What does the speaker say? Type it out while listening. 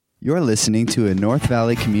You're listening to a North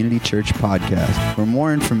Valley Community Church podcast. For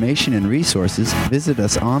more information and resources, visit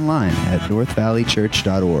us online at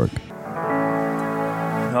northvalleychurch.org.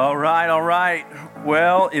 All right.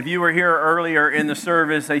 Well, if you were here earlier in the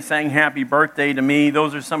service, they sang happy birthday to me.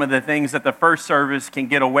 Those are some of the things that the first service can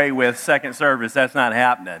get away with. Second service, that's not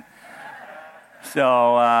happening.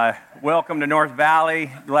 So, welcome to North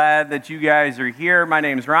Valley. Glad that you guys are here. My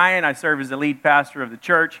name is Ryan. I serve as the lead pastor of the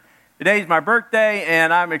church. Today's my birthday,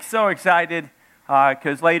 and I'm so excited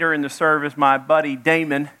because later in the service, my buddy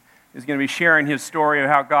Damon is going to be sharing his story of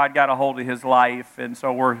how God got a hold of his life. And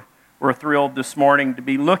so we're thrilled this morning to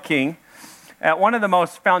be looking at one of the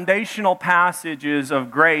most foundational passages of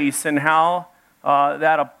grace and how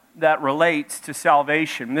that relates to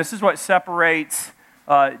salvation. This is what separates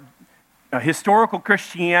historical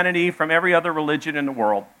Christianity from every other religion in the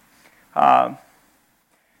world.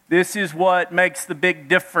 This is what makes the big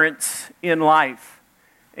difference in life.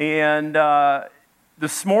 And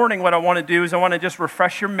this morning what I want to do is I want to just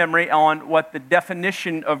refresh your memory on what the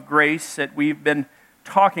definition of grace that we've been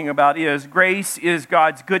talking about is. Grace is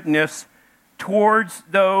God's goodness towards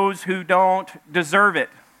those who don't deserve it.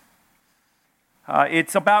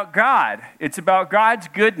 It's about God. It's about God's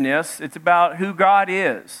goodness. It's about who God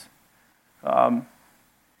is. At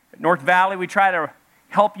North Valley, we try to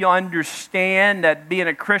help you understand that being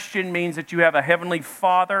a Christian means that you have a heavenly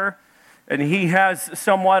Father, and He has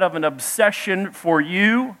somewhat of an obsession for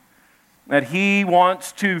you, that He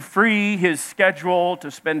wants to free His schedule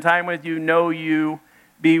to spend time with you, know you,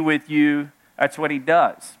 be with you. That's what He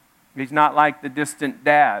does. He's not like the distant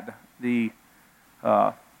dad, the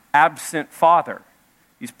absent father.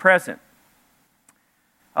 He's present.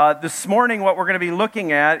 This morning, what we're going to be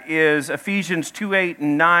looking at is Ephesians 2, 8,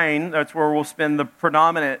 and 9. That's where we'll spend the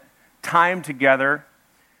predominant time together.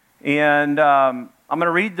 And I'm going to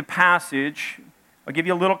read the passage. I'll give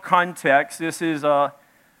you a little context. This is a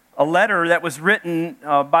letter that was written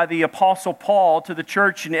by the Apostle Paul to the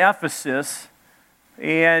church in Ephesus.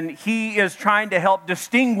 And he is trying to help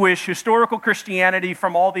distinguish historical Christianity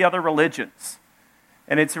from all the other religions.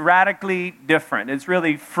 And it's radically different. It's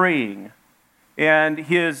really freeing. And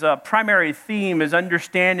his primary theme is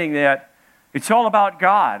understanding that it's all about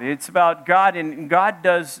God. It's about God, and God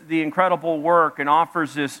does the incredible work and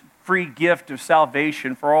offers this free gift of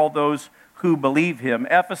salvation for all those who believe Him.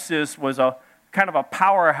 Ephesus was a kind of a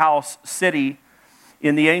powerhouse city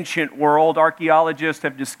in the ancient world. Archaeologists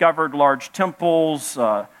have discovered large temples,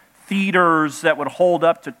 theaters that would hold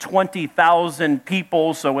up to 20,000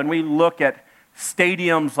 people. So when we look at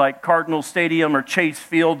stadiums like Cardinal Stadium or Chase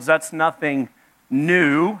Fields, that's nothing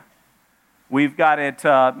new. We've got it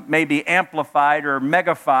maybe amplified or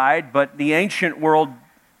megafied, but the ancient world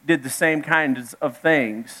did the same kinds of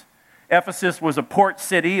things. Ephesus was a port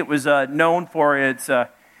city. It was known for its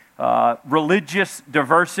religious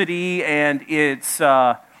diversity and its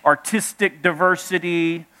artistic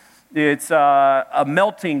diversity. It's a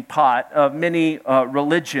melting pot of many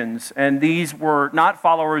religions, and these were not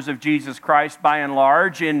followers of Jesus Christ by and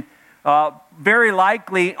large. And very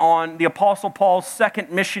likely on the Apostle Paul's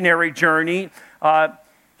second missionary journey,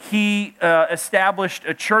 he established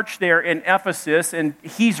a church there in Ephesus, and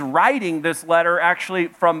he's writing this letter actually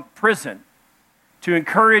from prison to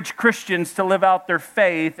encourage Christians to live out their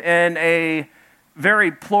faith in a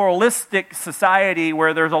very pluralistic society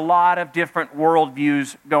where there's a lot of different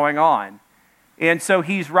worldviews going on. And so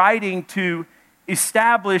he's writing to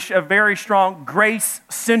establish a very strong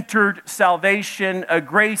grace-centered salvation, a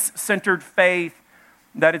grace-centered faith,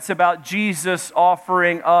 that it's about Jesus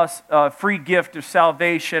offering us a free gift of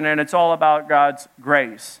salvation, and it's all about God's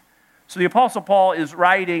grace. So the Apostle Paul is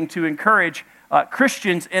writing to encourage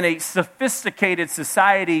Christians in a sophisticated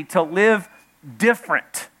society to live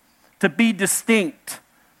different, to be distinct.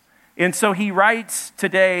 And so he writes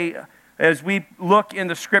today, as we look in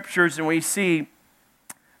the Scriptures and we see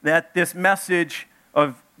that this message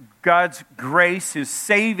of God's grace, His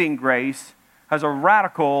saving grace, has a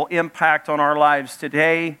radical impact on our lives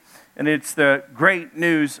today, and it's the great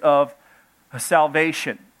news of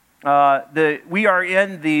salvation. We are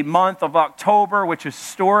in the month of October, which is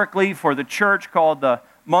historically for the church called the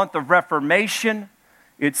month of Reformation.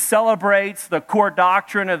 It celebrates the core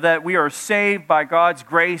doctrine of that we are saved by God's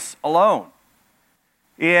grace alone.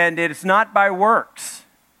 And it's not by works.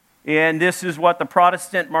 And this is what the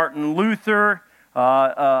Protestant Martin Luther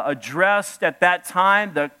addressed at that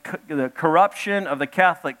time, the corruption of the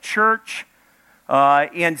Catholic Church,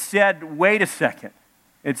 and said, wait a second,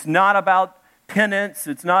 it's not about penance,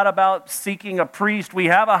 it's not about seeking a priest. We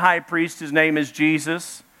have a high priest, his name is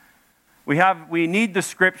Jesus. We need the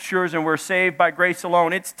Scriptures, and we're saved by grace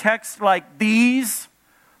alone. It's texts like these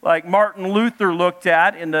like Martin Luther looked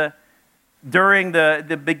at during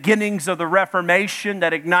the beginnings of the Reformation,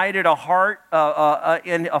 that ignited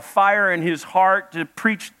a fire in his heart to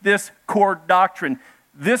preach this core doctrine.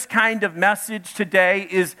 This kind of message today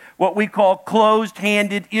is what we call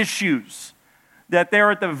closed-handed issues, that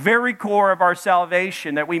they're at the very core of our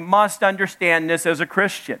salvation, that we must understand this as a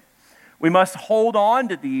Christian. We must hold on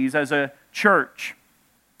to these as a church.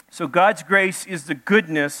 So God's grace is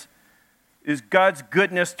God's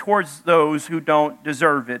goodness towards those who don't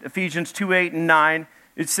deserve it. Ephesians 2:8 and 9,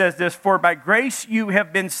 it says this, "For by grace you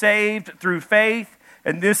have been saved through faith,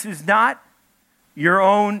 and this is not your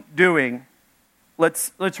own doing."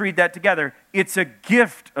 Let's read that together. It's a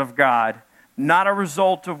gift of God, not a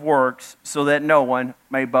result of works, so that no one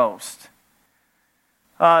may boast.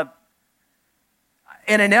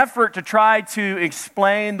 In an effort to try to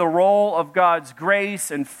explain the role of God's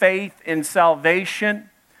grace and faith in salvation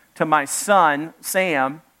to my son,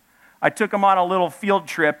 Sam, I took him on a little field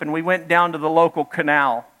trip, and we went down to the local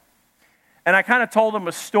canal. And I kind of told him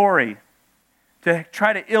a story to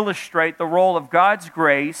try to illustrate the role of God's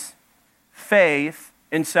grace, faith,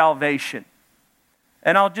 and salvation.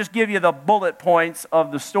 And I'll just give you the bullet points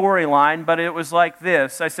of the storyline, but it was like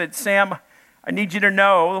this. I said, Sam, I need you to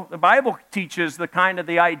know the Bible teaches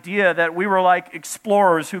the idea that we were like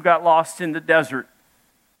explorers who got lost in the desert.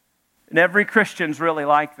 And every Christian's really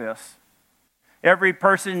like this. Every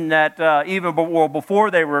person that even before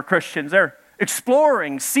they were Christians, they're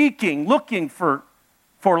exploring, seeking, looking for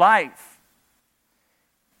life.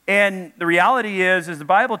 And the reality is the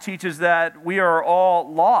Bible teaches that we are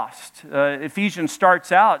all lost. Ephesians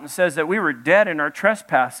starts out and says that we were dead in our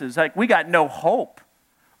trespasses. Like, we got no hope.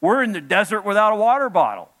 We're in the desert without a water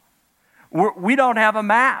bottle. We don't have a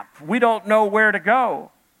map. We don't know where to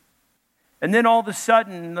go. And then all of a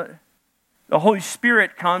sudden, the Holy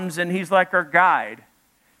Spirit comes, and He's like our guide.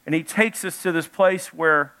 And He takes us to this place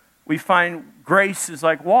where we find grace is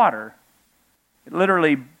like water. It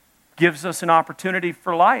literally gives us an opportunity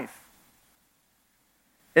for life.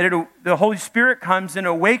 The Holy Spirit comes and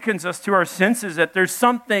awakens us to our senses that there's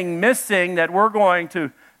something missing, that we're going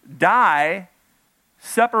to die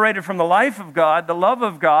separated from the life of God, the love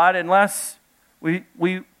of God, unless we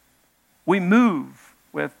move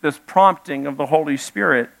with this prompting of the Holy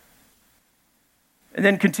Spirit. And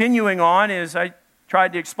then continuing on, as I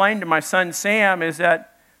tried to explain to my son Sam, is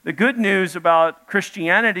that the good news about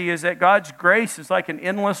Christianity is that God's grace is like an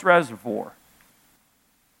endless reservoir.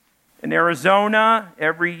 In Arizona,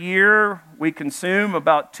 every year we consume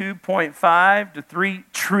about 2.5 to 3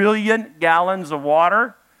 trillion gallons of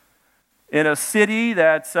water. In a city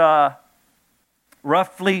that's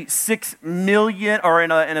roughly 6 million, or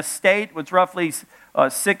in a state with roughly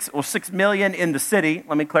 6 million in the city,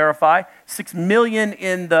 let me clarify, 6 million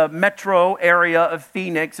in the metro area of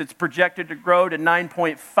Phoenix. It's projected to grow to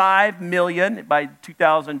 9.5 million by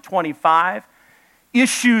 2025.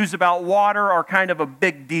 Issues about water are kind of a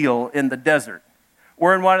big deal in the desert.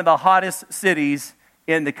 We're in one of the hottest cities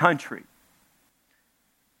in the country.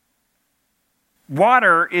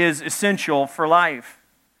 Water is essential for life.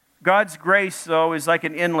 God's grace, though, is like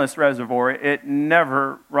an endless reservoir. It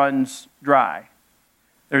never runs dry.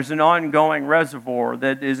 There's an ongoing reservoir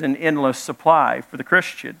that is an endless supply for the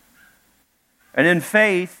Christian. And in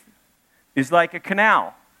faith is like a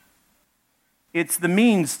canal. It's the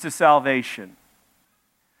means to salvation.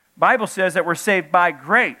 The Bible says that we're saved by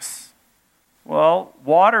grace. Well,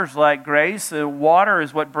 water's like grace. Water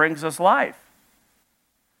is what brings us life.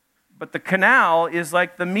 But the canal is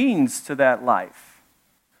like the means to that life.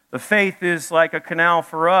 The faith is like a canal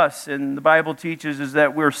for us, and the Bible teaches is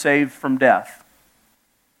that we're saved from death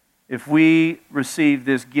if we receive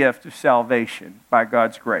this gift of salvation by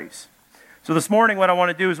God's grace. So this morning what I want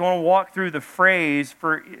to do is I want to walk through the phrase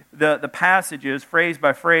for the passages, phrase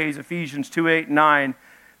by phrase, Ephesians 2:8 and 9.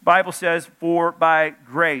 The Bible says, "For by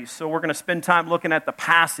grace." So we're going to spend time looking at the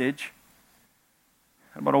passage.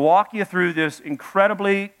 I'm going to walk you through this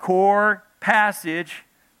incredibly core passage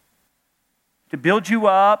to build you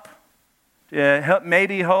up, to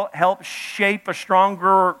help shape a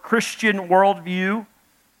stronger Christian worldview.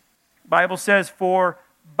 The Bible says, "For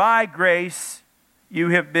by grace you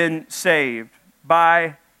have been saved."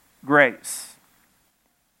 By grace.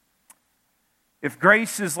 If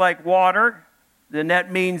grace is like water, then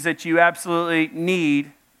that means that you absolutely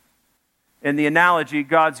need, in the analogy,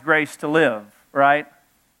 God's grace to live, right?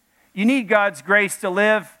 You need God's grace to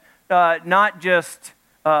live, not just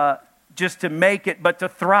to make it, but to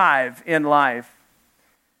thrive in life.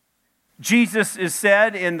 Jesus is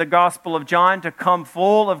said in the Gospel of John to come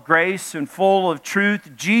full of grace and full of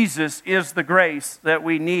truth. Jesus is the grace that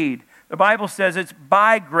we need. The Bible says it's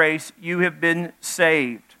by grace you have been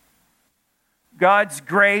saved. God's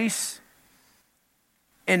grace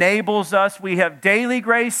enables us. We have daily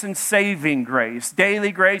grace and saving grace.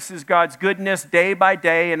 Daily grace is God's goodness day by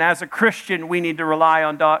day, and as a Christian, we need to rely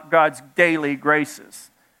on God's daily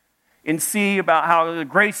graces and see about how the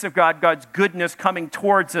grace of God, God's goodness coming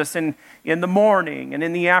towards us in the morning and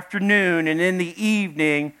in the afternoon and in the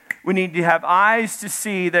evening. We need to have eyes to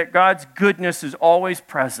see that God's goodness is always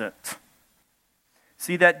present.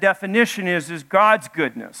 See, that definition is God's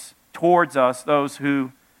goodness towards us, those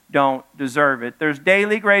who don't deserve it. There's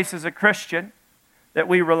daily grace as a Christian that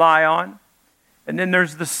we rely on, and then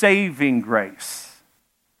there's the saving grace.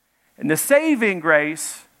 And the saving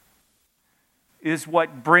grace is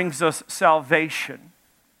what brings us salvation.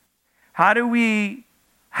 How do we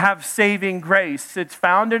have saving grace? It's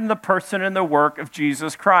found in the person and the work of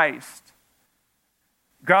Jesus Christ.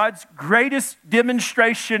 God's greatest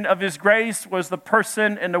demonstration of his grace was the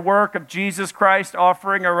person and the work of Jesus Christ,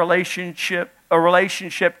 offering a relationship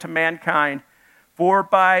to mankind. For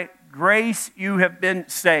by grace you have been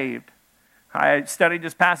saved. I studied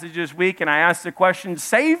this passage this week and I asked the question,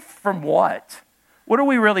 saved from what? What are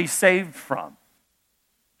we really saved from?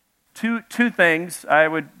 Two things I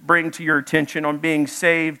would bring to your attention on being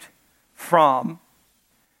saved from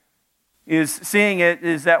is seeing it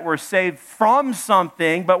is that we're saved from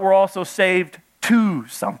something, but we're also saved to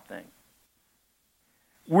something.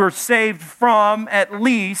 We're saved from at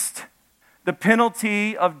least the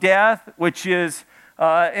penalty of death, which is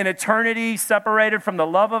an eternity separated from the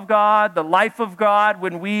love of God, the life of God.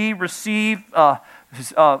 When we receive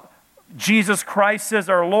Jesus Christ as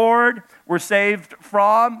our Lord, we're saved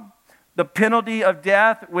from the penalty of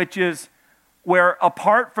death, which is where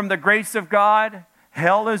apart from the grace of God,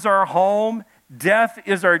 hell is our home, death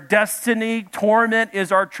is our destiny, torment is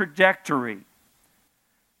our trajectory.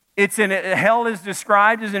 Hell is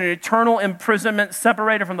described as an eternal imprisonment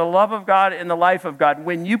separated from the love of God and the life of God.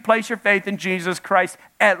 When you place your faith in Jesus Christ,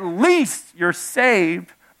 at least you're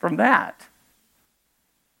saved from that.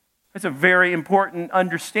 That's a very important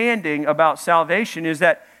understanding about salvation, is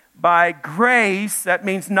that by grace, that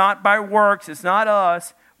means not by works, it's not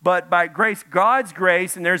us, but by grace, God's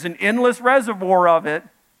grace, and there's an endless reservoir of it.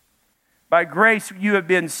 By grace, you have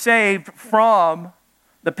been saved from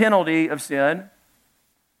the penalty of sin.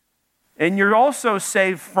 And you're also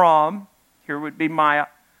saved from, here would be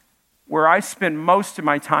where I spend most of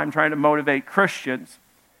my time trying to motivate Christians,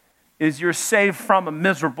 is you're saved from a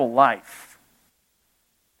miserable life.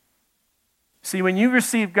 See, when you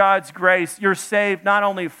receive God's grace, you're saved not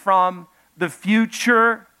only from the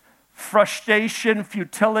future frustration,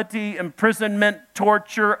 futility, imprisonment,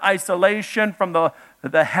 torture, isolation from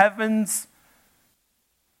the heavens,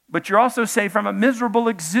 but you're also saved from a miserable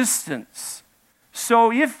existence.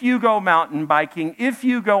 So if you go mountain biking, if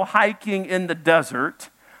you go hiking in the desert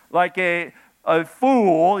like a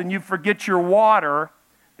fool and you forget your water,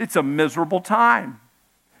 it's a miserable time.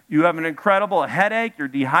 You have an incredible headache, you're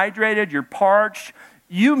dehydrated, you're parched.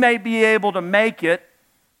 You may be able to make it.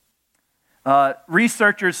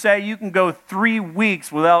 Researchers say you can go 3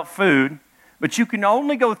 weeks without food, but you can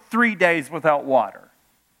only go 3 days without water.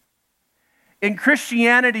 In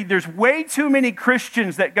Christianity, there's way too many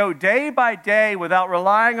Christians that go day by day without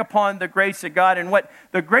relying upon the grace of God. And what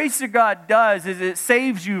the grace of God does is it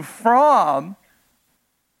saves you from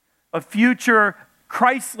a future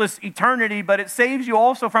Christless eternity, but it saves you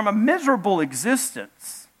also from a miserable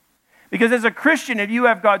existence. Because as a Christian, if you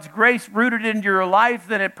have God's grace rooted into your life,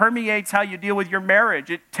 then it permeates how you deal with your marriage.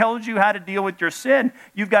 It tells you how to deal with your sin.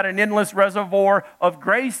 You've got an endless reservoir of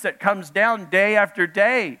grace that comes down day after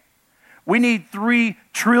day. We need 3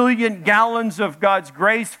 trillion gallons of God's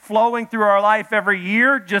grace flowing through our life every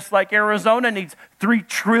year, just like Arizona needs 3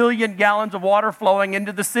 trillion gallons of water flowing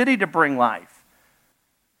into the city to bring life.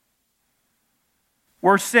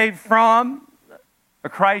 We're saved from a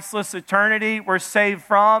Christless eternity. We're saved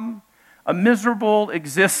from a miserable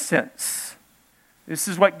existence. This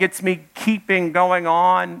is what gets me keeping going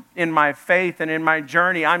on in my faith and in my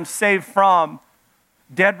journey. I'm saved from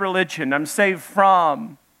dead religion. I'm saved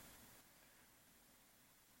from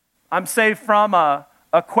a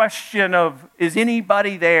question of, is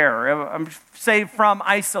anybody there? I'm saved from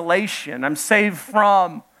isolation. I'm saved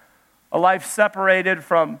from a life separated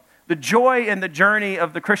from the joy and the journey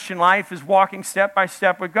of the Christian life is walking step by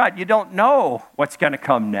step with God. You don't know what's going to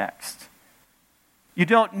come next. You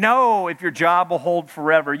don't know if your job will hold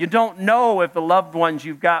forever. You don't know if the loved ones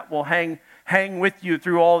you've got will hang with you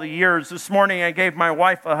through all the years. This morning I gave my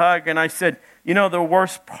wife a hug and I said, you know, the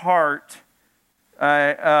worst part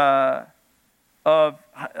of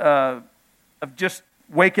just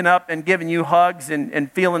waking up and giving you hugs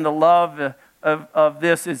and feeling the love of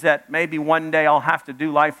this is that maybe one day I'll have to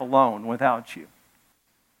do life alone without you.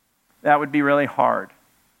 That would be really hard.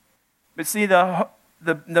 But see, the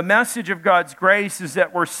message of God's grace is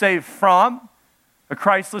that we're saved from a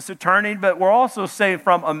Christless eternity, but we're also saved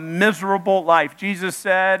from a miserable life. Jesus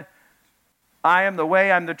said, I am the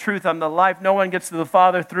way, I'm the truth, I'm the life. No one gets to the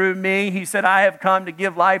Father through me. He said, I have come to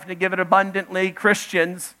give life and to give it abundantly.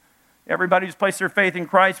 Christians, everybody who's placed their faith in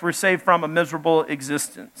Christ, we're saved from a miserable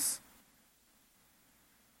existence.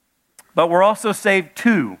 But we're also saved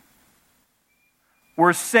to.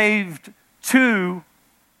 We're saved to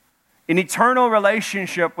an eternal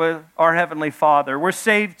relationship with our Heavenly Father. We're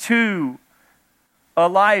saved to a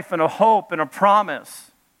life and a hope and a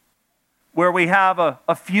promise where we have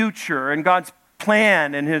a future and God's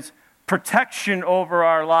plan and His protection over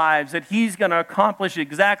our lives, that He's going to accomplish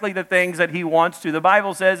exactly the things that He wants to. The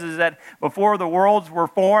Bible says is that before the worlds were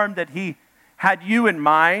formed, that He had you in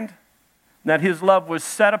mind, that His love was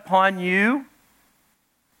set upon you,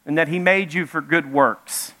 and that He made you for good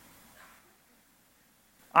works.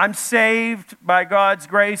 I'm saved by God's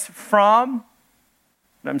grace from,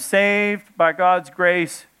 and I'm saved by God's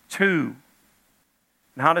grace to.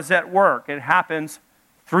 And how does that work? It happens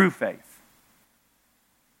through faith.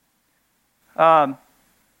 I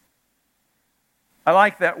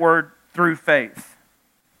like that word, through faith,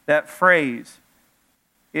 that phrase.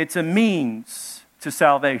 It's a means to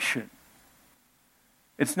salvation.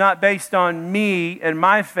 It's not based on me and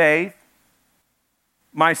my faith,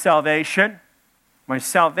 my salvation. My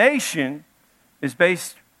salvation is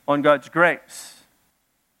based on God's grace.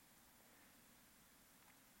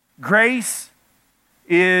 Grace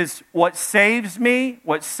is what saves me,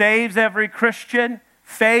 what saves every Christian.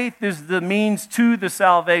 Faith is the means to the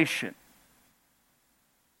salvation.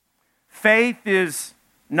 Faith is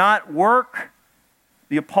not work.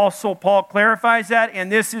 The Apostle Paul clarifies that,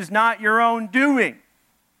 and this is not your own doing.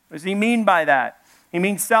 What does he mean by that? He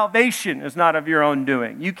means salvation is not of your own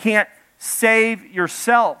doing. You can't save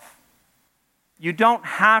yourself. You don't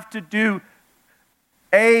have to do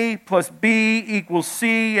A plus B equals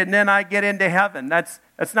C and then I get into heaven. That's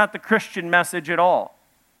not the Christian message at all.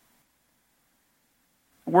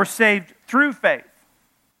 We're saved through faith.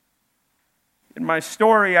 In my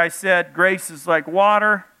story, I said grace is like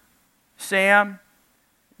water. Sam,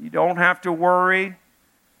 you don't have to worry.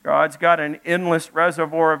 God's got an endless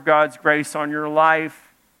reservoir of God's grace on your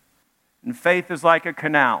life. And faith is like a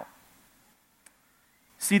canal.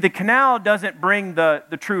 See, the canal doesn't bring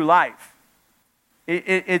the true life.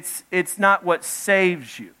 It's not what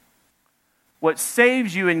saves you. What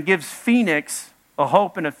saves you and gives Phoenix a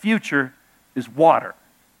hope and a future is water.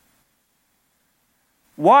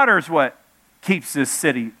 Water is what keeps this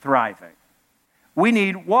city thriving. We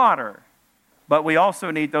need water, but we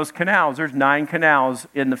also need those canals. There's 9 canals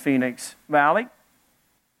in the Phoenix Valley.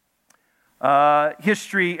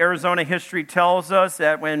 Arizona history tells us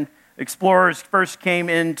that when explorers first came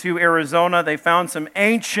into Arizona, they found some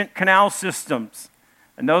ancient canal systems.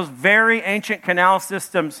 And those very ancient canal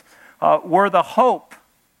systems were the hope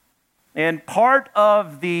and part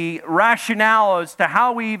of the rationale as to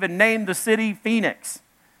how we even named the city Phoenix.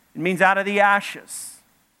 It means out of the ashes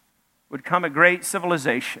would come a great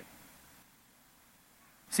civilization.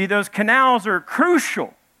 See, those canals are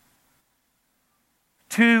crucial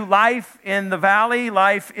to life in the valley,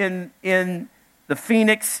 life in the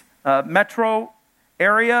Phoenix metro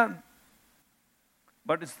area,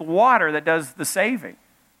 but it's the water that does the saving.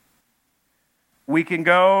 We can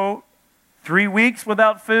go 3 weeks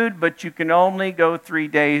without food, but you can only go 3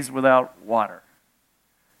 days without water.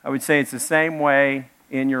 I would say it's the same way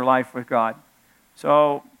in your life with God.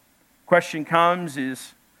 So, question comes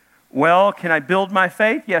is, well, can I build my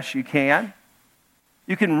faith? Yes, you can.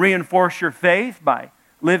 You can reinforce your faith by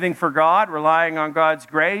living for God, relying on God's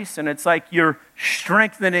grace, and it's like you're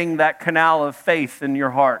strengthening that canal of faith in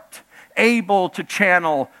your heart, able to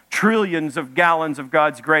channel trillions of gallons of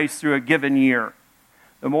God's grace through a given year.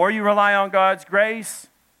 The more you rely on God's grace,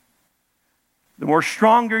 the more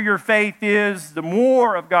stronger your faith is, the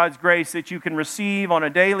more of God's grace that you can receive on a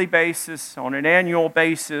daily basis, on an annual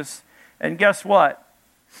basis. And guess what?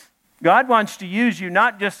 God wants to use you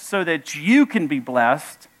not just so that you can be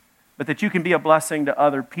blessed, but that you can be a blessing to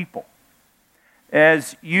other people.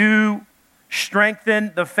 As you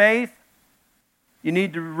strengthen the faith, you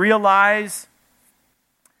need to realize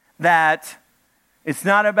that it's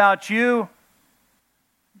not about you,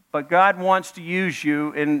 but God wants to use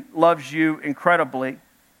you and loves you incredibly.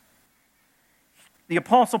 The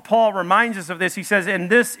Apostle Paul reminds us of this. He says, and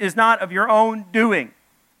this is not of your own doing.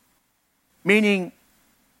 Meaning,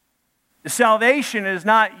 The salvation is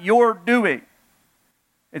not your doing.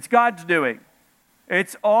 It's God's doing.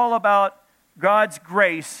 It's all about God's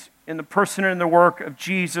grace in the person and the work of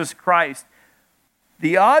Jesus Christ.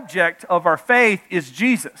 The object of our faith is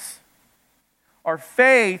Jesus. Our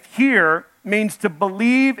faith here means to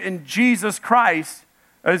believe in Jesus Christ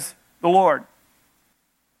as the Lord.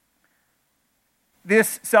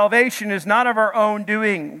 This salvation is not of our own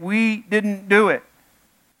doing. We didn't do it.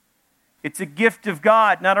 It's a gift of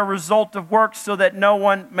God, not a result of works, so that no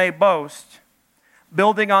one may boast.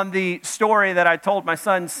 Building on the story that I told my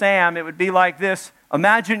son Sam, it would be like this.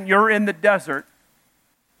 Imagine you're in the desert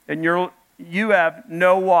and you have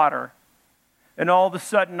no water. And all of a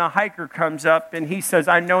sudden a hiker comes up and he says,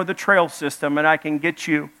 I know the trail system and I can get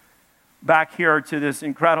you back here to this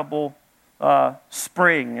incredible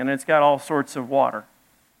spring, and it's got all sorts of water.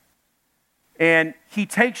 And he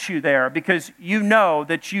takes you there because you know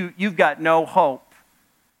that you've got no hope,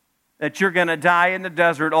 that you're going to die in the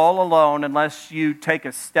desert all alone unless you take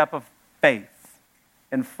a step of faith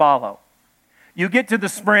and follow. You get to the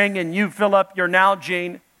spring and you fill up your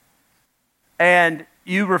Nalgene and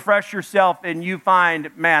you refresh yourself and you find,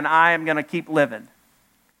 man, I am going to keep living.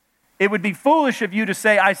 It would be foolish of you to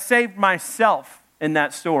say, I saved myself in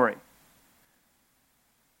that story.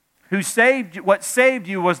 What saved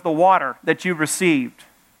you was the water that you received.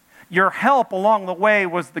 Your help along the way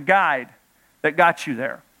was the guide that got you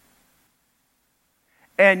there.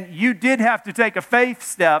 And you did have to take a faith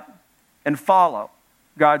step and follow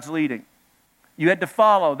God's leading. You had to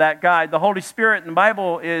follow that guide. The Holy Spirit in the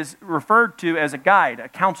Bible is referred to as a guide, a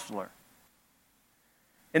counselor.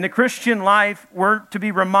 In the Christian life, we're to be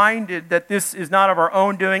reminded that this is not of our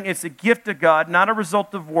own doing. It's a gift of God, not a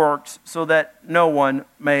result of works, so that no one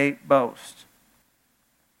may boast.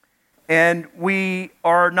 And we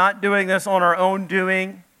are not doing this on our own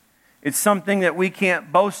doing. It's something that we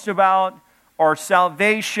can't boast about. Our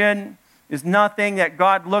salvation is nothing that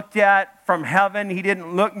God looked at from heaven. He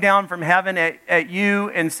didn't look down from heaven at you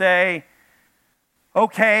and say,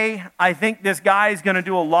 okay, I think this guy is going to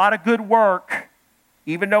do a lot of good work.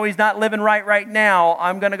 Even though he's not living right now,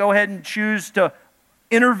 I'm going to go ahead and choose to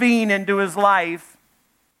intervene into his life.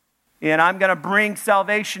 And I'm going to bring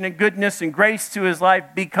salvation and goodness and grace to his life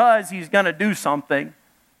because he's going to do something.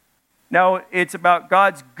 No, it's about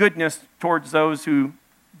God's goodness towards those who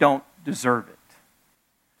don't deserve it.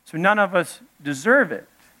 So none of us deserve it.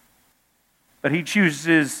 But he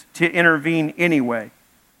chooses to intervene anyway.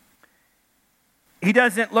 He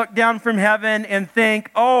doesn't look down from heaven and think,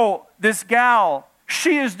 oh, this gal,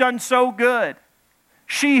 she has done so good.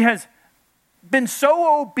 She has been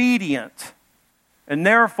so obedient. And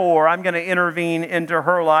therefore, I'm going to intervene into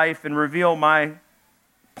her life and reveal my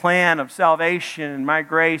plan of salvation and my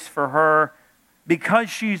grace for her. Because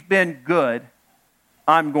she's been good,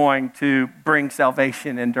 I'm going to bring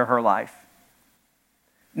salvation into her life.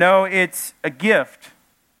 No, it's a gift.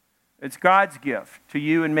 It's God's gift to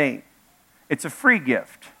you and me. It's a free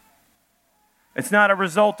gift. It's not a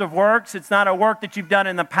result of works. It's not a work that you've done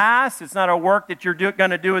in the past. It's not a work that you're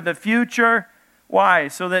going to do in the future. Why?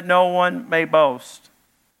 So that no one may boast.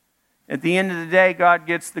 At the end of the day, God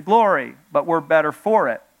gets the glory, but we're better for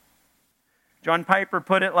it. John Piper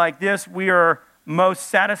put it like this: we are most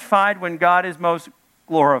satisfied when God is most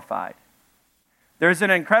glorified. There's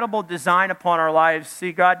an incredible design upon our lives.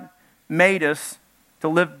 See, God made us to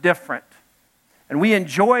live different. And we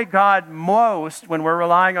enjoy God most when we're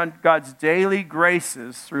relying on God's daily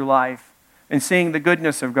graces through life and seeing the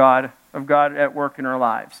goodness of God at work in our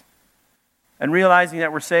lives. And realizing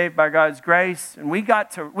that we're saved by God's grace. And we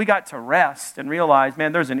got to rest and realize,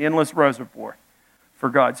 man, there's an endless reservoir for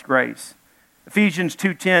God's grace. Ephesians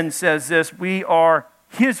 2:10 says this: we are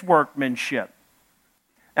His workmanship.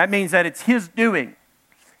 That means that it's His doing,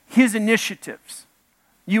 His initiatives.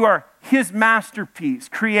 You are His masterpiece,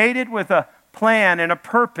 created with a plan and a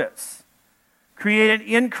purpose, created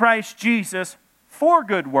in Christ Jesus for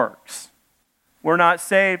good works. We're not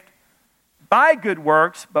saved by good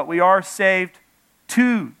works, but we are saved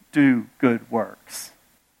to do good works,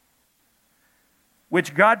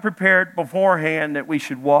 which God prepared beforehand that we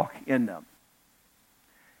should walk in them.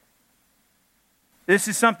 This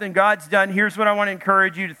is something God's done. Here's what I want to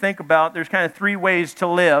encourage you to think about. There's kind of three ways to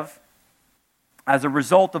live as a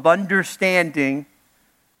result of understanding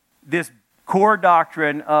this core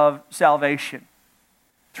doctrine of salvation.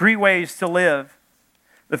 Three ways to live.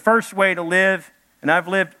 The first way to live, and I've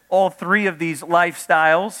lived all three of these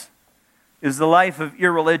lifestyles, is the life of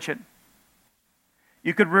irreligion.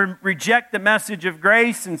 You could reject the message of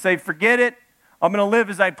grace and say, forget it, I'm going to live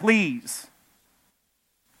as I please.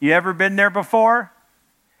 You ever been there before?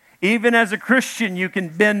 Even as a Christian, you can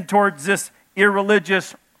bend towards this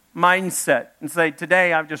irreligious mindset and say,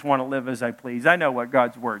 today I just want to live as I please. I know what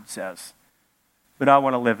God's word says, but I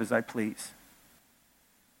want to live as I please.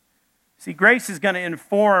 See, grace is going to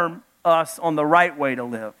inform us on the right way to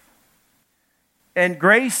live. And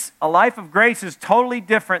grace, a life of grace, is totally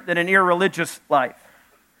different than an irreligious life.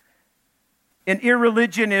 An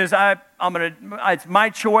irreligion is, it's my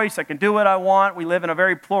choice, I can do what I want. We live in a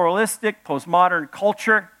very pluralistic, postmodern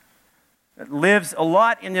culture that lives a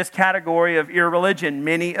lot in this category of irreligion.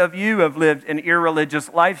 Many of you have lived an irreligious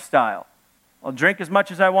lifestyle. I'll drink as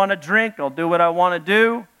much as I want to drink. I'll do what I want to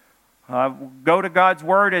do. I'll go to God's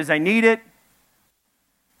word as I need it.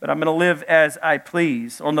 But I'm going to live as I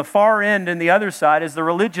please. On the far end and the other side is the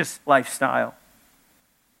religious lifestyle.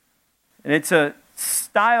 And it's a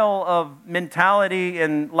style of mentality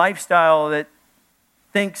and lifestyle that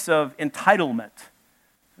thinks of entitlement.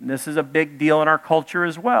 And this is a big deal in our culture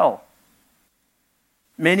as well.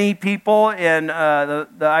 Many people, and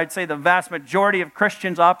I'd say the vast majority of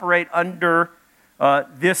Christians, operate under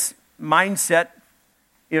this mindset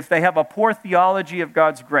if they have a poor theology of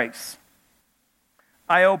God's grace.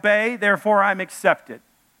 I obey, therefore I'm accepted.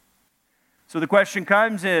 So the question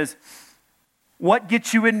comes is, what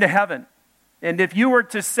gets you into heaven? And if you were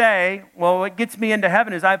to say, well, what gets me into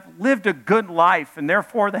heaven is I've lived a good life, and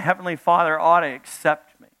therefore the Heavenly Father ought to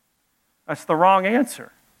accept me. That's the wrong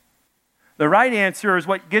answer. The right answer is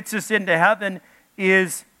what gets us into heaven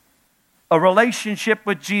is a relationship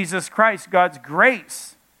with Jesus Christ, God's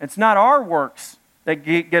grace. It's not our works that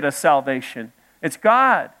get us salvation. It's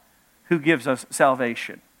God who gives us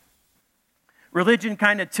salvation. Religion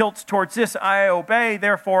kind of tilts towards this. I obey,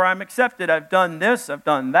 therefore I'm accepted. I've done this, I've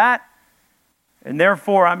done that, and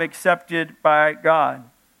therefore I'm accepted by God.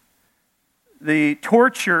 The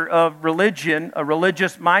torture of religion, a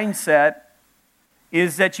religious mindset,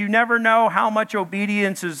 is that you never know how much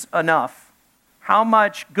obedience is enough, how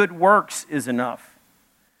much good works is enough.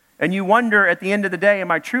 And you wonder at the end of the day,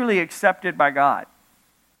 am I truly accepted by God?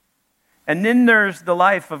 And then there's the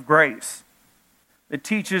life of grace that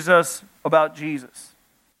teaches us about Jesus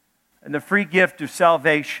and the free gift of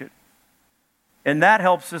salvation. And that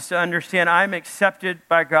helps us to understand I'm accepted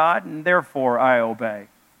by God and therefore I obey.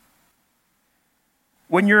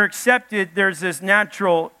 When you're accepted, there's this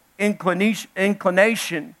natural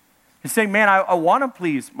inclination to say, man, I want to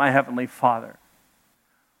please my Heavenly Father.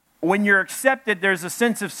 When you're accepted, there's a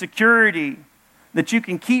sense of security that you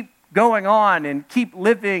can keep going on and keep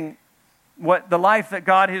living the life that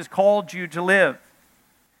God has called you to live.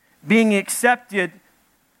 Being accepted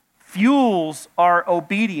fuels our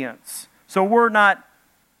obedience. So we're not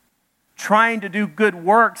trying to do good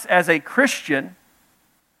works as a Christian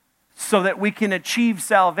so that we can achieve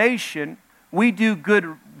salvation. We do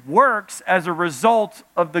good works as a result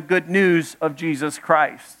of the good news of Jesus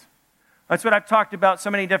Christ. That's what I've talked about so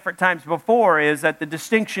many different times before, is that the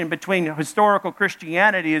distinction between historical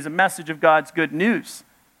Christianity is a message of God's good news.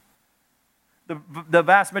 The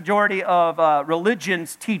vast majority of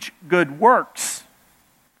religions teach good works.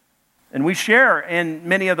 And we share in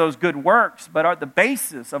many of those good works, but the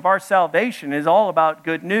basis of our salvation is all about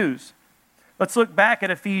good news. Let's look back at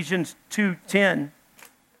Ephesians 2:10.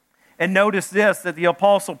 And notice this, that the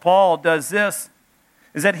Apostle Paul does this,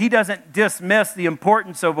 is that he doesn't dismiss the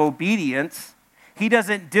importance of obedience. He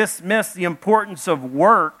doesn't dismiss the importance of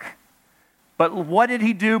work. But what did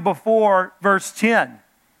he do before verse 10?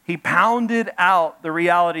 He pounded out the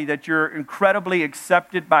reality that you're incredibly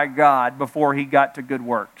accepted by God before he got to good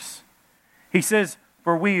works. He says,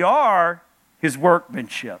 for we are his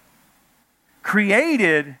workmanship,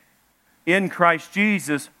 created in Christ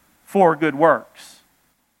Jesus for good works.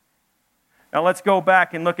 Now let's go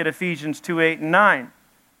back and look at Ephesians 2:8 and 9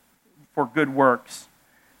 for good works.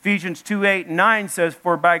 Ephesians 2:8 and 9 says,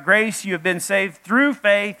 for by grace you have been saved through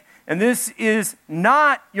faith, and this is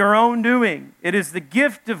not your own doing. It is the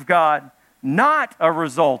gift of God, not a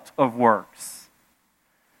result of works.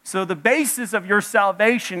 So the basis of your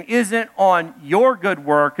salvation isn't on your good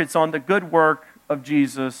work, it's on the good work of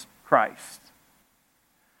Jesus Christ.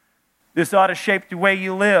 This ought to shape the way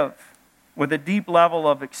you live with a deep level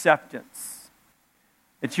of acceptance.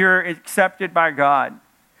 That you're accepted by God.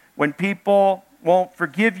 When people won't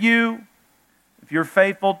forgive you, if you're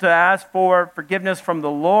faithful to ask for forgiveness from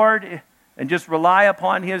the Lord and just rely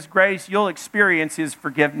upon his grace, you'll experience his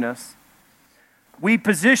forgiveness. We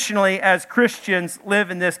positionally, as Christians,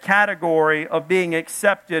 live in this category of being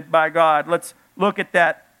accepted by God. Let's look at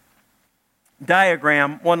that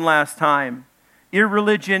diagram one last time.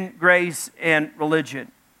 Irreligion, grace, and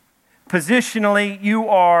religion. Positionally, you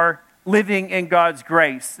are living in God's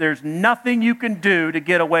grace. There's nothing you can do to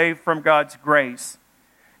get away from God's grace.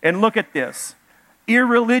 And look at this.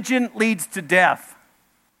 Irreligion leads to death.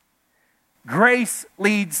 Grace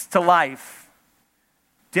leads to life.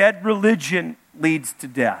 Dead religion leads to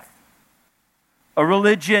death. A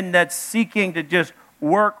religion that's seeking to just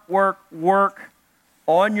work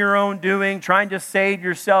on your own doing, trying to save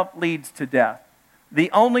yourself, leads to death. The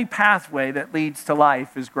only pathway that leads to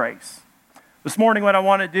life is grace. This morning what I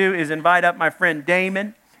want to do is invite up my friend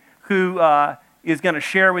Damon, who is going to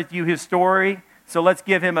share with you his story. So let's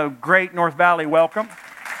give him a great North Valley welcome.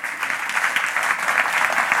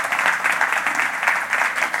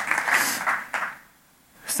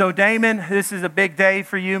 So Damon, this is a big day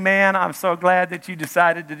for you, man. I'm so glad that you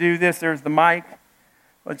decided to do this. There's the mic.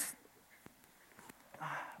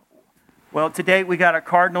 Well, today we got a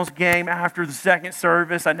Cardinals game after the second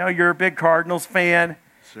service. I know you're a big Cardinals fan.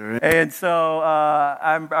 Sure. And so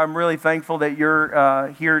I'm really thankful that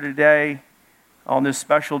you're here today on this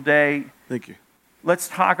special day. Thank you. Let's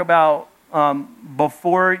talk about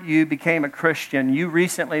before you became a Christian. You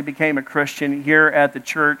recently became a Christian here at the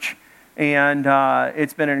church, and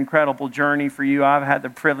it's been an incredible journey for you. I've had the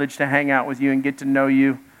privilege to hang out with you and get to know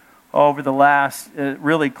you over the last,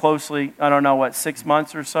 really closely, 6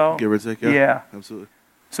 months or so? Give or take, Yeah. Absolutely.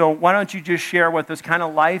 So why don't you just share with us kind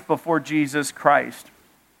of life before Jesus Christ?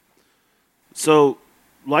 So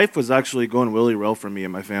life was actually going really well for me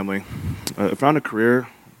and my family. I found a career,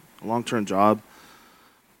 a long-term job.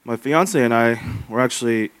 My fiance and I were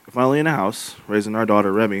actually finally in a house, raising our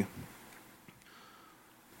daughter, Remy.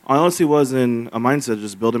 I honestly was in a mindset of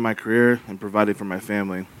just building my career and providing for my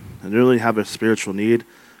family. I didn't really have a spiritual need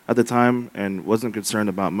at the time and wasn't concerned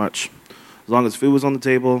about much. As long as food was on the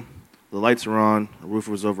table, the lights were on, a roof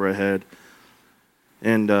was over our head.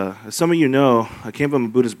 And as some of you know, I came from a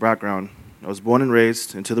Buddhist background. I was born and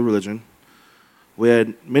raised into the religion. We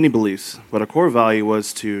had many beliefs, but our core value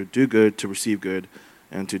was to do good to receive good,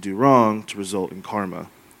 and to do wrong to result in karma.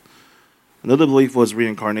 Another belief was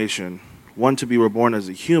reincarnation. One, to be reborn as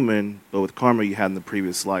a human, but with karma you had in the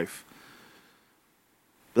previous life.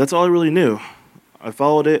 But that's all I really knew. I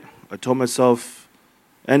followed it. I told myself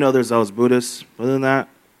and others I was Buddhist. But other than that,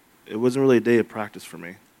 it wasn't really a day of practice for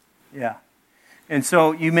me. Yeah. And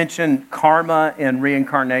so you mentioned karma and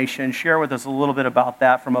reincarnation. Share with us a little bit about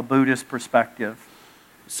that from a Buddhist perspective.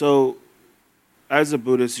 So, as a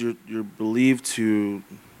Buddhist, you're believed to,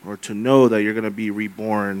 or to know that you're going to be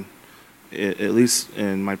reborn, at least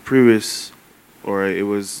in my previous, or it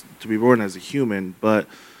was to be born as a human, but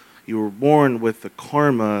you were born with the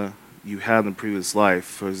karma you had in the previous life.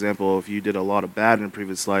 For example, if you did a lot of bad in the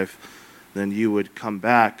previous life, then you would come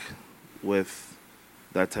back with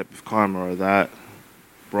that type of karma or that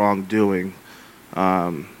wrongdoing.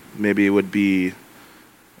 Maybe it would be,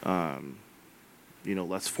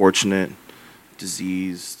 less fortunate,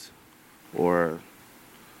 diseased, or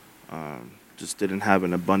just didn't have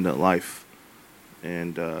an abundant life.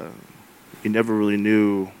 And you never really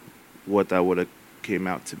knew what that would have came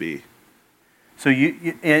out to be. So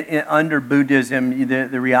under Buddhism,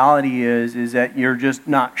 the reality is that you're just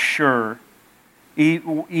not sure,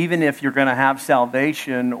 even if you're going to have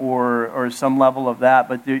salvation or some level of that.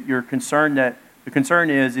 But you're concerned that the concern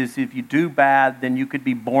is if you do bad, then you could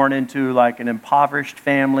be born into like an impoverished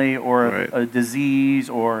family or a disease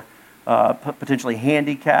or potentially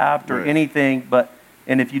handicapped or anything.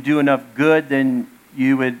 And if you do enough good, then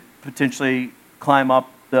you would potentially climb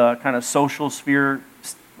up the kind of social sphere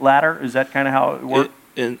ladder. Is that kind of how it works?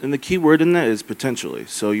 And the key word in that is potentially.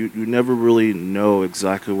 So you never really know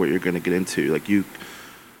exactly what you're going to get into. Like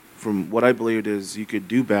from what I believed is you could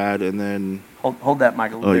do bad and then hold that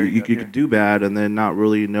mic a little bit. You could do bad and then not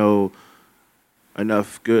really know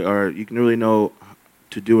enough good, or you can really know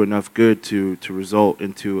to do enough good to result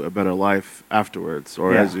into a better life afterwards,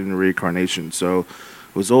 or as in reincarnation. So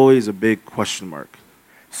it was always a big question mark.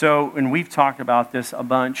 So, and we've talked about this a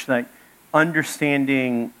bunch, like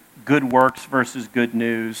understanding good works versus good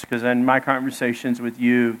news, because in my conversations with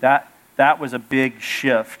you, that was a big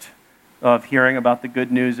shift of hearing about the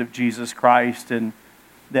good news of Jesus Christ, and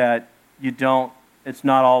that it's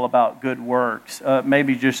not all about good works.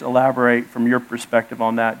 Maybe just elaborate from your perspective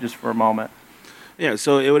on that just for a moment. Yeah,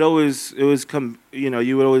 so it would always come,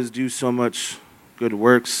 you would always do so much good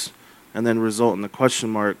works and then result in the question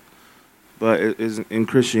mark. But in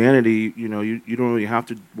Christianity, you don't really have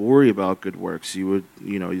to worry about good works. You would,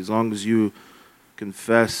 as long as you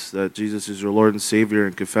confess that Jesus is your Lord and Savior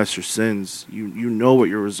and confess your sins, you know what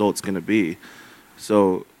your result's going to be.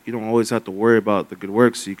 So you don't always have to worry about the good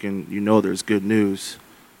works. There's good news,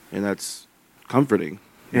 and that's comforting.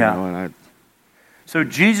 Yeah. So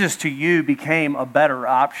Jesus to you became a better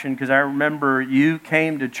option, because I remember you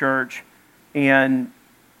came to church, and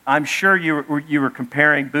I'm sure you were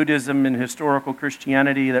comparing Buddhism and historical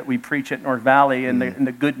Christianity that we preach at North Valley and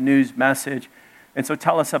the good news message. And so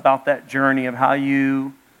tell us about that journey of how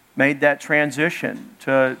you made that transition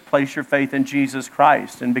to place your faith in Jesus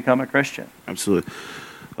Christ and become a Christian. Absolutely.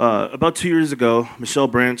 About 2 years ago, Michelle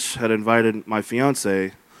Branch had invited my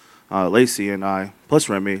fiance, Lacey, and I, plus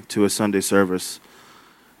Remy, to a Sunday service.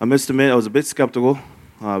 I must admit I was a bit skeptical,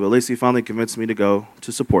 but Lacey finally convinced me to go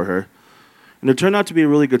to support her. And it turned out to be a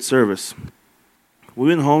really good service. We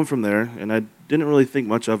went home from there, and I didn't really think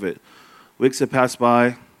much of it. Weeks had passed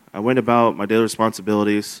by. I went about my daily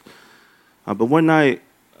responsibilities. But one night,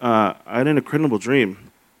 I had an incredible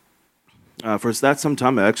dream. For that some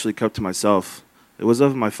time, I actually kept to myself. It was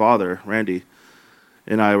of my father, Randy,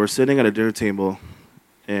 and I were sitting at a dinner table,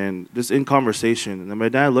 and just in conversation. And then my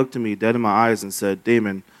dad looked at me dead in my eyes and said,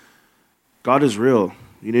 "Damon, God is real.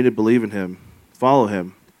 You need to believe in him. Follow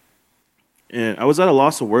him." And I was at a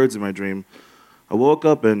loss of words in my dream. I woke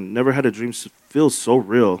up and never had a dream feel so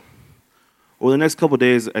real. Over the next couple of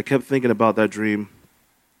days, I kept thinking about that dream.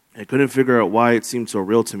 I couldn't figure out why it seemed so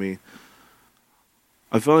real to me.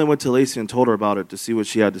 I finally went to Lacey and told her about it to see what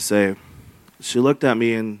she had to say. She looked at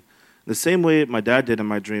me in the same way my dad did in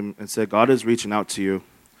my dream and said, "God is reaching out to you."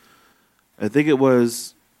 I think it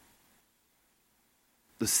was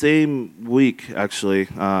the same week, actually,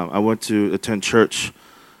 I went to attend church.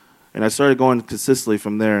 And I started going consistently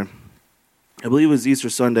from there. I believe it was Easter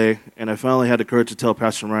Sunday, and I finally had the courage to tell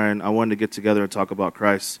Pastor Ryan I wanted to get together and talk about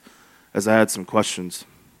Christ, as I had some questions.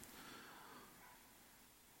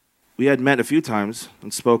 We had met a few times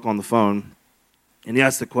and spoke on the phone, and he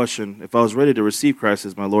asked the question if I was ready to receive Christ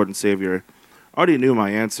as my Lord and Savior. I already knew my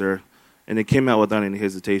answer, and it came out without any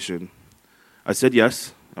hesitation. I said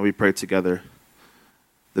yes, and we prayed together.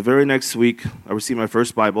 The very next week, I received my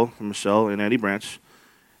first Bible from Michelle and Andy Branch,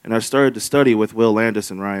 and I started to study with Will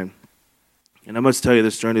Landis and Ryan. And I must tell you,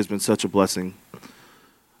 this journey has been such a blessing.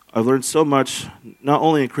 I've learned so much, not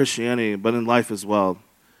only in Christianity, but in life as well.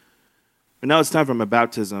 And now it's time for my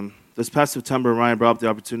baptism. This past September, Ryan brought up the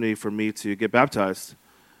opportunity for me to get baptized.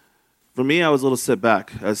 For me, I was a little set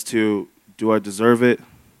back as to, do I deserve it?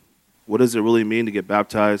 What does it really mean to get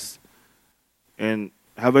baptized? And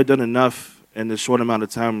have I done enough in this short amount of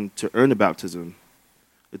time to earn the baptism?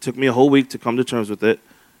 It took me a whole week to come to terms with it.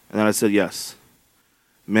 And then I said yes.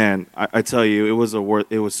 Man, I tell you, it was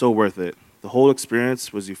so worth it. The whole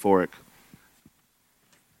experience was euphoric.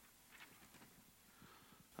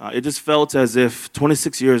 It just felt as if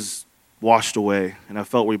 26 years washed away, and I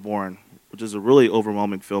felt reborn, which is a really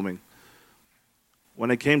overwhelming feeling. When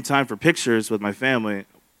it came time for pictures with my family,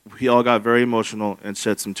 we all got very emotional and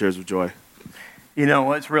shed some tears of joy. You know,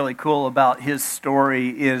 what's really cool about his story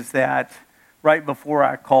is that right before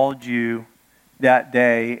I called you that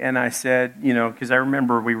day, and I said, you know, because I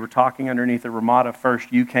remember we were talking underneath the Ramada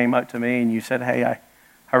first, you came up to me and you said, "Hey,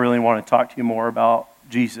 I really want to talk to you more about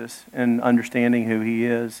Jesus and understanding who he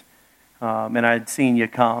is." And I'd seen you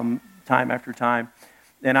come time after time.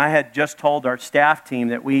 And I had just told our staff team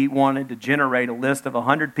that we wanted to generate a list of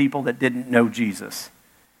 100 people that didn't know Jesus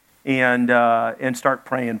and start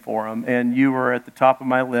praying for them. And you were at the top of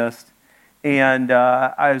my list. And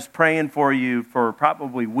I was praying for you for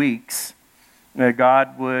probably weeks, that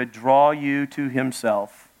God would draw you to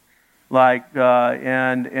himself,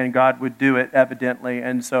 and God would do it evidently.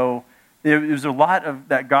 And so there was a lot of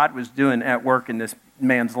that God was doing at work in this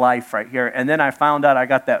man's life right here. And then I found out I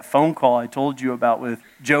got that phone call I told you about with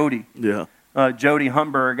Jody. Yeah. Jody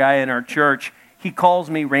Humber, a guy in our church. He calls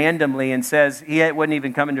me randomly and says, he wasn't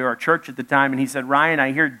even coming to our church at the time, and he said, "Ryan,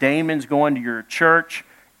 I hear Damon's going to your church,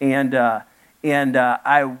 and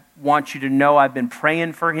I want you to know I've been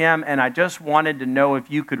praying for him, and I just wanted to know if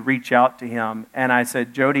you could reach out to him." And I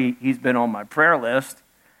said, "Jody, he's been on my prayer list,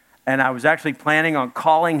 and I was actually planning on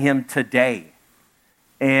calling him today."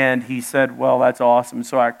 And he said, "Well, that's awesome."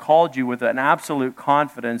 So I called you with an absolute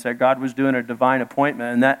confidence that God was doing a divine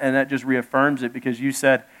appointment, and that just reaffirms it, because you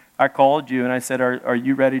said, I called you and I said, are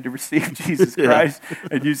you ready to receive Jesus Christ? Yeah.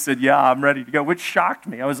 And you said, "Yeah, I'm ready to go," which shocked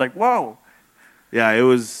me. I was like, whoa. Yeah, it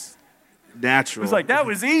was natural. It was like, that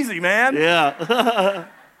was easy, man. Yeah.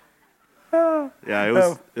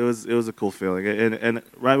 Yeah, it was a cool feeling. And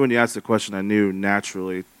right when you asked the question, I knew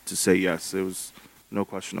naturally to say yes. It was no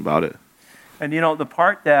question about it. And, the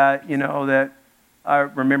part that, that I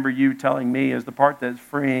remember you telling me is the part that's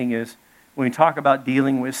freeing is when we talk about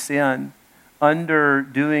dealing with sin, under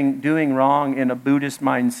doing wrong in a Buddhist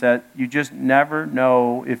mindset, you just never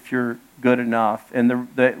know if you're good enough. And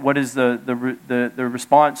what is the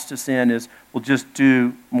response to sin is, we'll just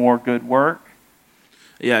do more good work.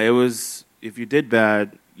 Yeah, it was, if you did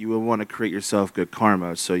bad, you would want to create yourself good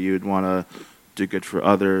karma. So you would want to do good for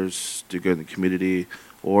others, do good in the community,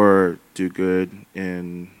 or do good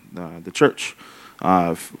in the church,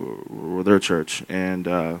 or their church. And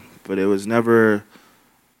but it was never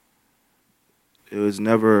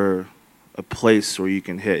a place where you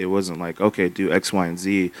can hit. It wasn't like, okay, do X, Y, and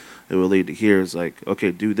Z. It will lead to here. It's like,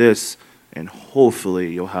 okay, do this, and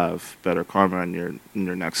hopefully you'll have better karma in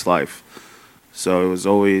your next life. So it was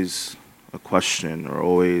always a question, or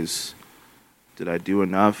always, did I do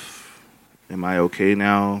enough? Am I okay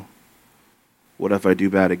now? What if I do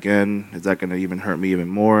bad again? Is that going to even hurt me even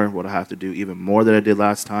more? Would I have to do even more than I did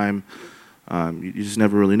last time? You just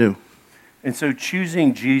never really knew. And so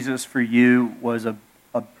choosing Jesus for you was a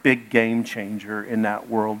big game changer in that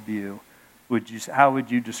worldview. How would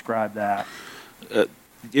you describe that?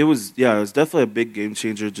 It was definitely a big game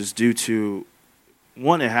changer, just due to,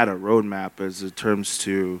 one, it had a roadmap as in terms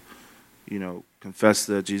to, confess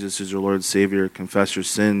that Jesus is your Lord and Savior, confess your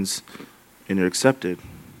sins, and you're accepted,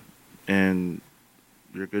 and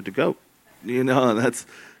you're good to go. That's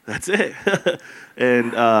it.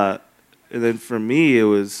 And then for me, it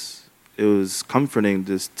was comforting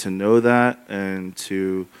just to know that, and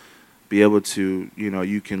to be able to,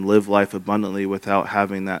 you can live life abundantly without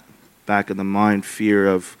having that back of the mind fear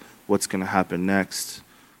of what's going to happen next,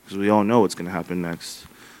 because we all know what's going to happen next.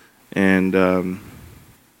 And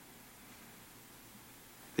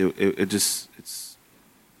it's,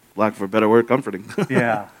 lack of a better word, comforting.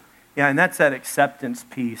 Yeah, and that's that acceptance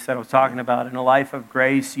piece that I was talking about. In a life of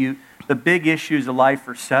grace, the big issues of life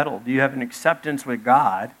are settled. You have an acceptance with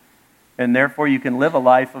God, and therefore you can live a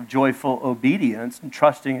life of joyful obedience and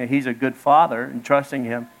trusting that He's a good Father, and trusting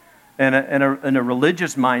Him. And a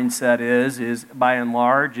religious mindset is by and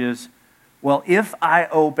large, well, if I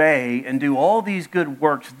obey and do all these good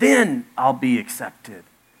works, then I'll be accepted.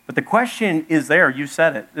 But the question is there, you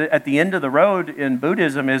said it, at the end of the road in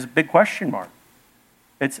Buddhism is a big question mark.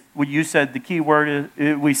 It's what you said, the key word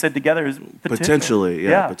we said together is potentially.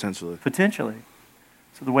 Potentially.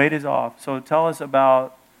 So the weight is off. So tell us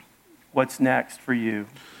about what's next for you.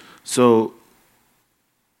 So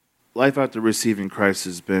life after receiving Christ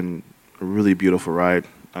has been a really beautiful ride.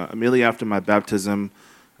 Immediately after my baptism,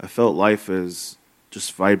 I felt life as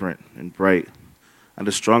just vibrant and bright. I had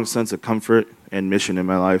a strong sense of comfort and mission in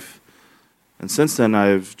my life. And since then,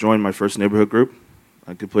 I've joined my first neighborhood group.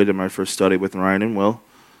 I completed my first study with Ryan and Will.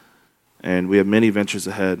 And we have many ventures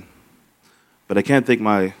ahead. But I can't thank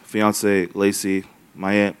my fiance, Lacey,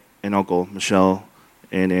 my aunt and uncle, Michelle,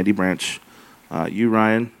 and Andy Branch, you,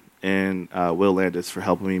 Ryan, and Will Landis for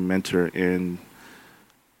helping me mentor and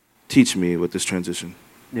teach me with this transition.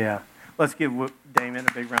 Yeah. Let's give Damon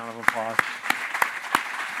a big round of applause.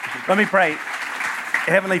 Let me pray.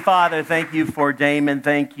 Heavenly Father, thank you for Damon.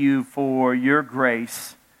 Thank you for your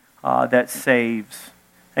grace that saves.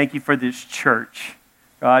 Thank you for this church.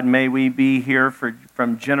 God, may we be here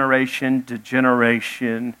from generation to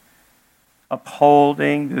generation,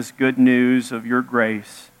 upholding this good news of your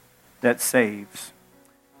grace that saves.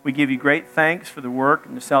 We give you great thanks for the work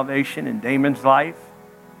and the salvation in Damon's life.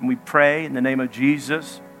 And we pray in the name of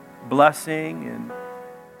Jesus, blessing and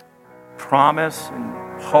promise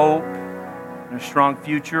and hope and a strong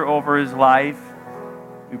future over his life.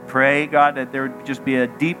 We pray, God, that there would just be a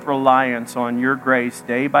deep reliance on your grace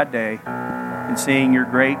day by day, and seeing your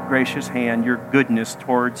great, gracious hand, your goodness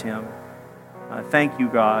towards him. Thank you,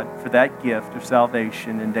 God, for that gift of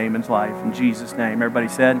salvation in Damon's life. In Jesus' name, everybody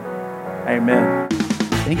said, amen.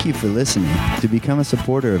 Thank you for listening. To become a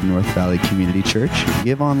supporter of North Valley Community Church,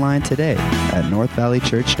 give online today at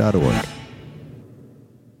northvalleychurch.org.